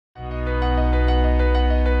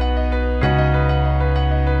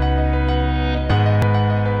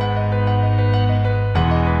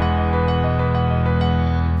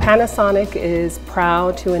Panasonic is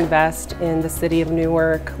proud to invest in the city of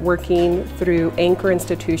Newark. Working through anchor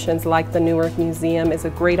institutions like the Newark Museum is a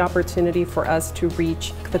great opportunity for us to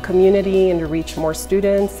reach the community and to reach more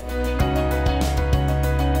students.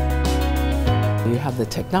 You have the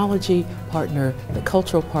technology partner, the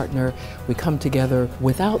cultural partner. We come together.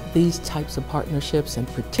 Without these types of partnerships, and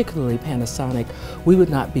particularly Panasonic, we would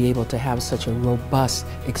not be able to have such a robust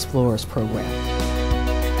Explorers program.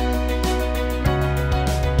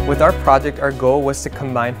 With our project, our goal was to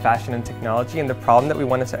combine fashion and technology, and the problem that we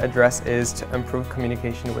wanted to address is to improve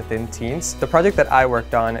communication within teens. The project that I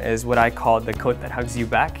worked on is what I called the coat that hugs you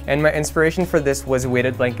back. And my inspiration for this was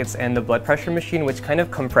weighted blankets and the blood pressure machine, which kind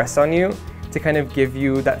of compress on you to kind of give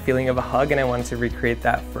you that feeling of a hug, and I wanted to recreate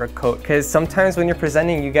that for a coat. Because sometimes when you're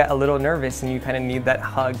presenting, you get a little nervous and you kind of need that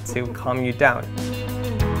hug to calm you down.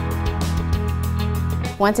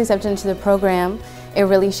 Once accepted into the program, it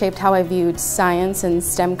really shaped how I viewed science and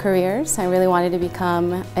STEM careers. I really wanted to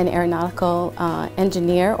become an aeronautical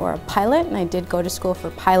engineer or a pilot, and I did go to school for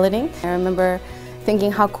piloting. I remember thinking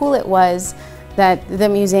how cool it was that the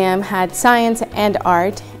museum had science and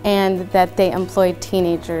art, and that they employed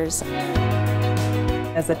teenagers.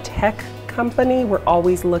 As a tech company, we're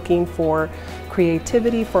always looking for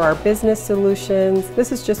creativity for our business solutions.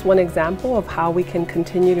 This is just one example of how we can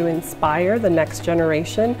continue to inspire the next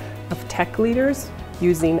generation of tech leaders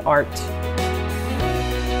using art.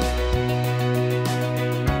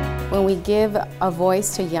 When we give a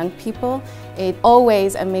voice to young people, it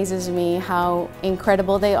always amazes me how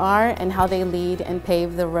incredible they are and how they lead and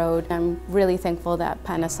pave the road. I'm really thankful that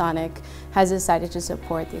Panasonic has decided to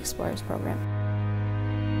support the Explorers program.